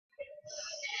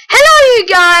you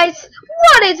guys,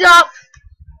 what is up?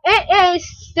 It is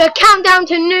the countdown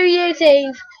to New Year's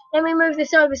Eve. Let me move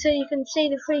this over so you can see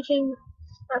the freaking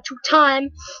actual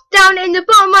time. Down in the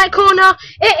bottom right corner,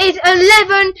 it is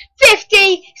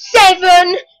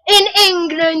 11:57 in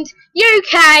England,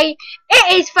 UK.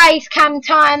 It is face cam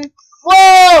time.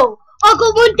 Whoa! I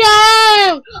got one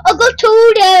down. I got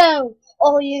two down.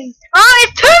 Oh, you. Oh,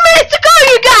 it's 2 minutes to go,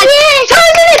 you guys. Yes. 2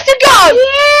 minutes to go.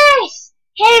 Yes.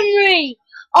 Henry,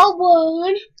 I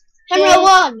won. Henry, I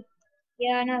won.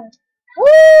 Yeah, I know.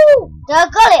 Woo! I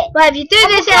got it. But if you do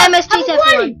this at MSG,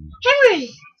 Henry.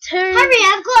 Henry,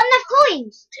 I've got enough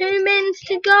coins. 2 minutes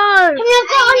to go. Henry, I've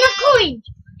got enough coins.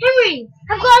 Henry,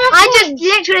 I've got enough coins. I just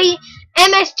literally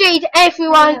MSG'd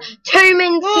everyone. 2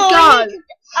 minutes to go.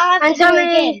 And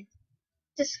somebody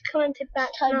just commented back.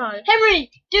 No.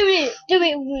 Henry, do it with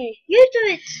me. You do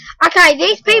it. Okay,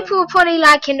 these people are probably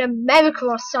like in America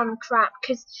or some crap,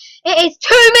 because it is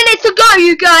 2 minutes to go,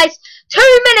 you guys.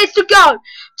 2 minutes to go.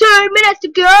 2 minutes to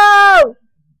go.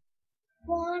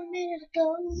 1 minute to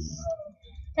go.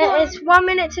 It is 1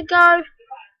 minute to go.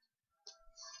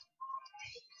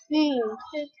 To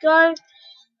go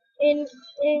in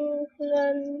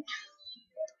England.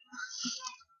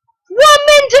 1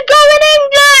 minute to go in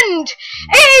England!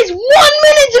 It is 1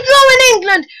 minute to go in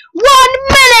England! 1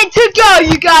 minute to go,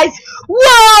 you guys!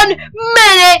 1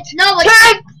 minute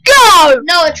to go!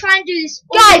 No, try and do this.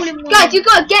 Guys, you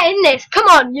gotta get in this. Come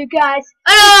on, you guys.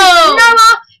 Hello!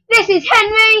 Noah, this is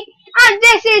Henry, and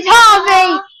this is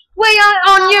Harvey. We are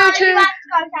on YouTube. You have to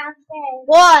go downstairs.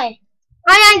 Why?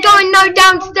 I ain't going no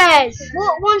downstairs.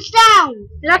 One's down.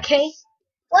 Lucky.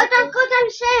 Why don't go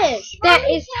downstairs? That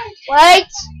is. Wait.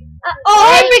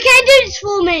 Henry, can you do this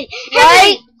for me?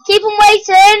 Wait. Keep on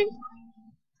waiting.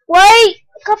 Wait.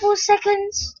 A couple of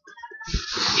seconds.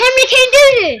 Henry, can you do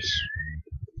this?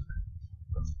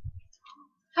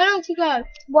 How long to go?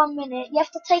 1 minute. You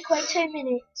have to take away 2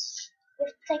 minutes. You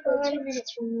have to take away 2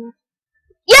 minutes from now.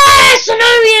 Yes! A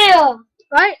new year!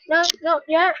 Right? No, not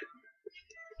yet.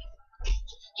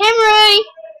 Henry!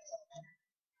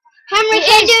 Henry,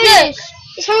 can you do this?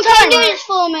 Henry, can you do this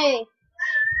for me?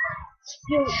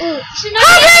 Happy New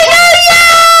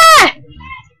Year!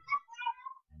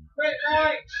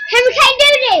 Henry, can you do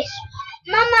this?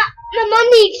 My mum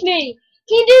needs me.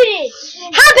 Can you do this?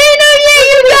 Happy New Year,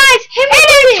 you guys! It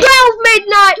is 12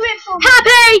 midnight.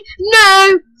 Happy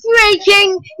New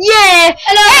freaking year!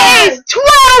 Hello. It is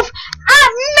 12 at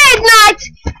midnight.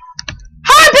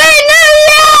 Happy New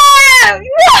Year!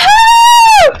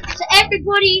 Woohoo! So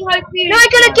everybody, hope you. Now I'm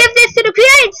gonna give this to the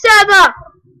create server.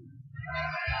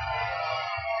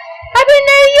 Happy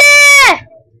New Year!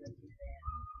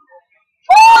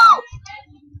 Woo!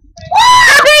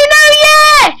 Happy New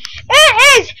Year! It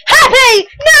is Happy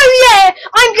New Year!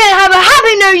 I'm gonna have a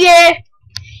Happy New Year!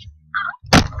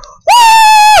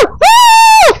 Woo! Woo!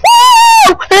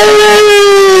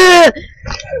 Woo!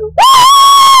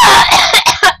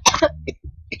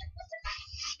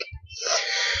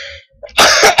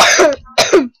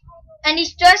 And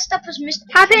he's dressed up as Mr.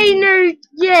 Happy New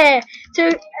Year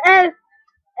to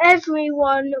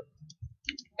everyone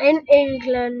in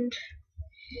England.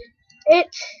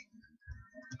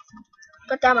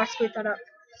 God damn, I screwed that up.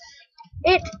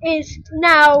 It is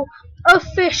now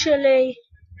officially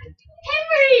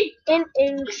Henry! in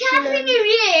England. It's Happy New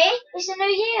Year! It's a new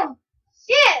year.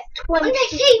 Yeah! On the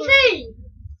TV!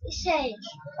 It says.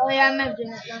 Oh yeah, I remember doing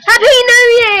that last Happy New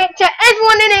Year to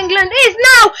everyone in England. It is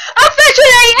now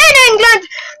officially in England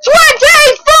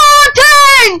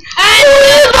 2014!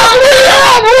 Yes! Happy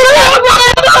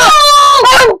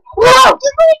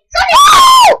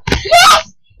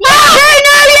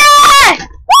New Year!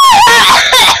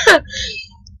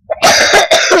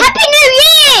 Happy New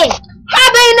Year!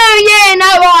 Happy New Year,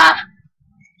 Noah!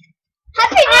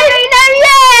 Happy New Happy New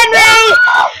Year, Henry!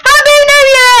 Happy New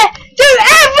Year to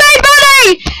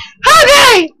everybody!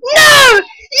 Happy New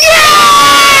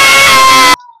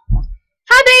Year!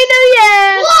 Happy New Year!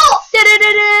 What?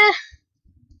 Da-da-da-da.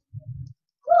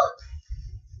 What?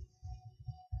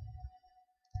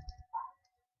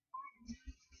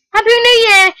 Happy New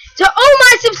Year to all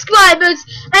my subscribers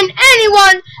and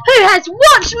anyone who has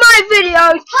watched my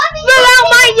videos throughout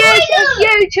my years of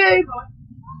YouTube.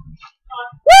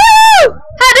 Woo!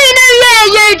 Happy New Year,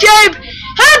 YouTube!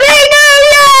 Happy New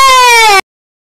Year!